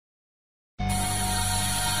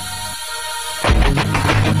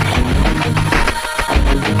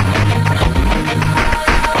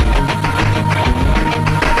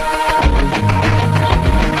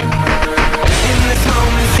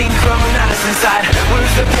inside.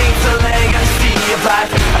 Lose the pain's a legacy of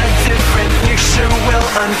life. A different picture will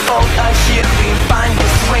unfold. A healing find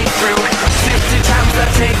its way through 50 times I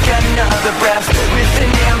take another breath, with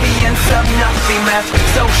an ambience of nothing left.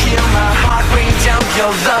 So heal my heart, rain down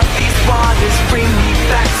your love.